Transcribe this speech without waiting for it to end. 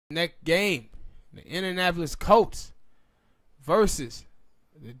Next game, the Indianapolis Colts versus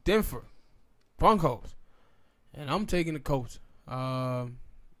the Denver Broncos. And I'm taking the Colts. I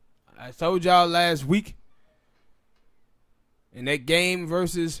told y'all last week in that game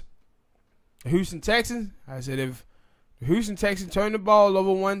versus the Houston Texans, I said if the Houston Texans turn the ball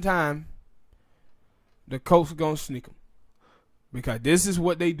over one time, the Colts are going to sneak them. Because this is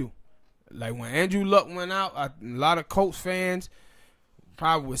what they do. Like when Andrew Luck went out, a lot of Colts fans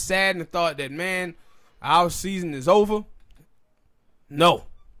probably was sad and thought that, man, our season is over. No,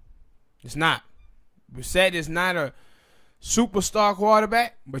 it's not. Brissett is not a superstar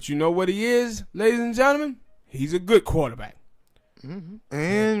quarterback, but you know what he is, ladies and gentlemen? He's a good quarterback. Mm-hmm.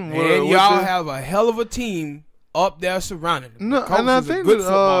 And y'all have a hell of a team up there surrounding him. No, and I think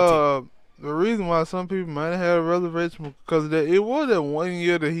that the reason why some people might have had a reservation because of that, it was that 1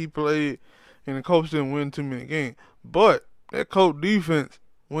 year that he played and the Colts didn't win too many games. But that Colts defense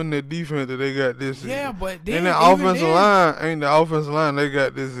wasn't the defense that they got this year. Yeah, but then and the offensive line ain't the offensive line they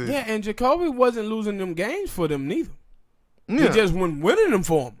got this year. Yeah, and Jacoby wasn't losing them games for them neither. Yeah. He just wasn't winning them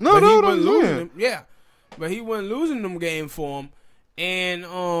for him. No, but no, he wasn't losing yeah. them. Yeah, but he wasn't losing them games for him. And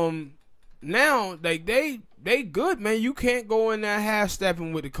now like they good, man. You can't go in there half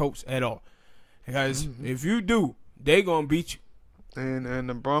stepping with the Colts at all. Because if you do, they gonna beat you. And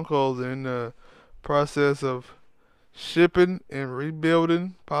the Broncos are in the process of shipping and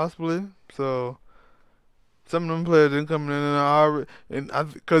rebuilding, possibly. So some of them players didn't come in and already, and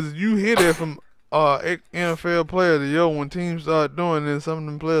because you hear that from NFL players, yo, when teams start doing this, some of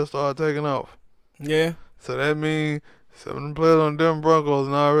them players start taking off. Yeah. So that means some of them players on them Broncos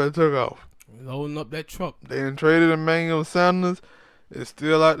and already took off. Loading up that truck. They done traded Emmanuel Sanders. It's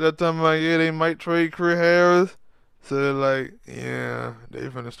still out there talking about, yeah, they might trade Chris Harris. So they're like, yeah, they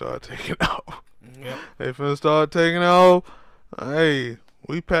finna start taking off. Yep. They finna start taking off. Hey,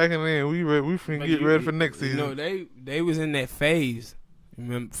 we packing in. We finna get ready for next season. You know, they was in that phase,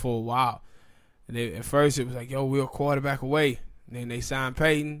 remember, for a while. At first it was like, yo, we're a quarterback away. Then they signed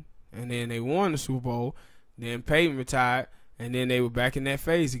Peyton, and then they won the Super Bowl. Then Peyton retired, and then they were back in that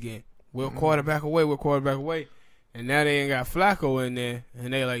phase again. We're a quarterback away. We're a quarterback away. And now they ain't got Flacco in there,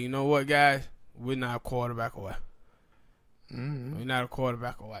 and they like, you know what, guys? We're not a quarterback away. We're not a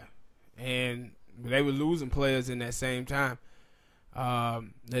quarterback away. And they were losing players in that same time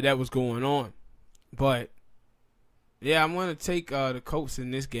that was going on. But, yeah, I'm going to take the Colts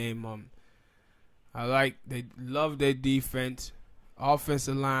in this game. They love their defense.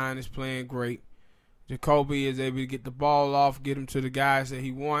 Offensive line is playing great. Jacoby is able to get the ball off, get him to the guys that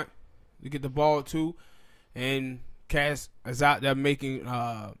he want to get the ball to. And Cass is out there making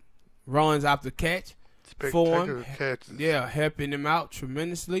runs after catch for him. Catches. Yeah, helping him out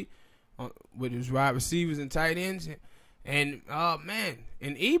tremendously with his wide receivers and tight ends. And, man,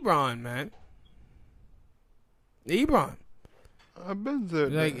 and Ebron, man. Ebron. I've been there.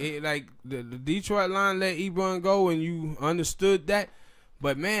 Like the Detroit line let Ebron go, and you understood that.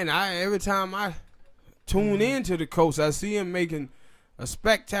 But, man, every time I tune into the Colts, I see him making a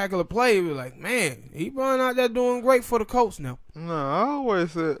spectacular play. We're like, man, Ebron out there doing great for the Colts now. No, I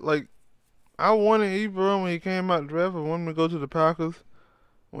always said, like, I wanted Ebron when he came out the draft. I wanted him to go to the Packers.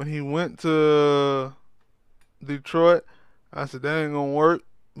 When he went to Detroit, I said, that ain't going to work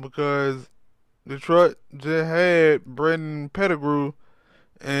because Detroit just had Brandon Pettigrew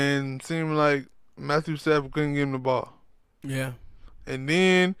and seemed like Matthew Stafford couldn't give him the ball. Yeah. And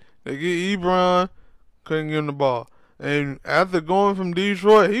then they get Ebron, couldn't give him the ball. And after going from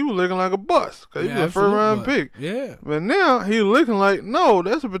Detroit, he was looking like a bust because he was a first-round pick. Yeah. But now he's looking like, no,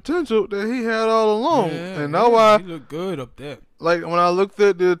 that's a potential that he had all along. Yeah, and that's why he looked good up there. Like, when I looked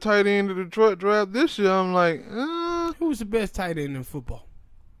at the tight end of the Detroit draft this year, I'm like, who's the best tight end in football?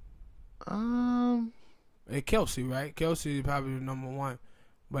 Kelsey, right? Kelsey is probably the number one.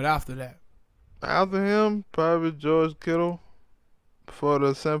 But after that? After him, probably George Kittle for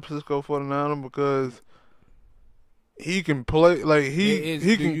the San Francisco 49ers because he can play, like, he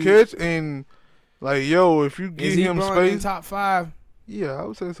can catch and, like, yo, if you give him space. In top 5? Yeah, I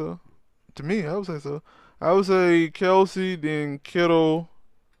would say so. To me, I would say so. I would say Kelsey, then Kittle.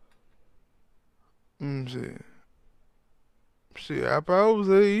 Shit, I probably would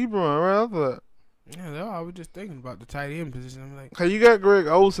say Ebron right after that. Yeah, no, I was just thinking about the tight end position. I'm like, hey, you got Greg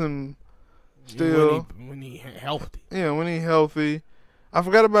Olsen still. When he healthy. Yeah, when he healthy. I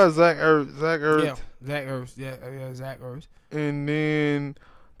forgot about Zach Ertz. Yeah, Zach Ertz. Yeah, Zach Ertz. And then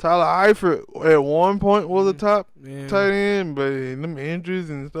Tyler Eifert at one point was a top tight end, but them injuries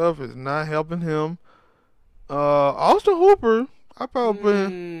and stuff is not helping him. Austin Hooper, I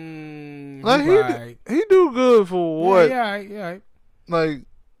probably like he do good for what? Yeah. Like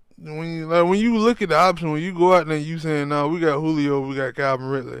when you look at the option, when you go out there and you saying, "No, we got Julio, we got Calvin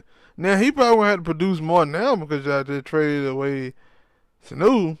Ridley." Now he probably gonna have to produce more now because y'all just traded away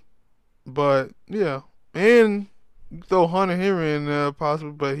Sanu. But yeah, and you throw Hunter Henry in there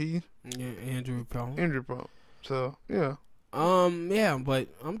possibly, but he injury prone. So yeah. Yeah, but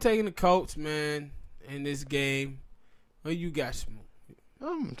I'm taking the Colts, man, in this game. What you got, Smooth?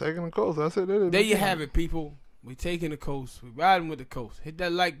 I'm taking the Colts. I said that. There you have it, people. We taking the Colts. We riding with the Colts. Hit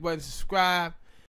that like button, subscribe.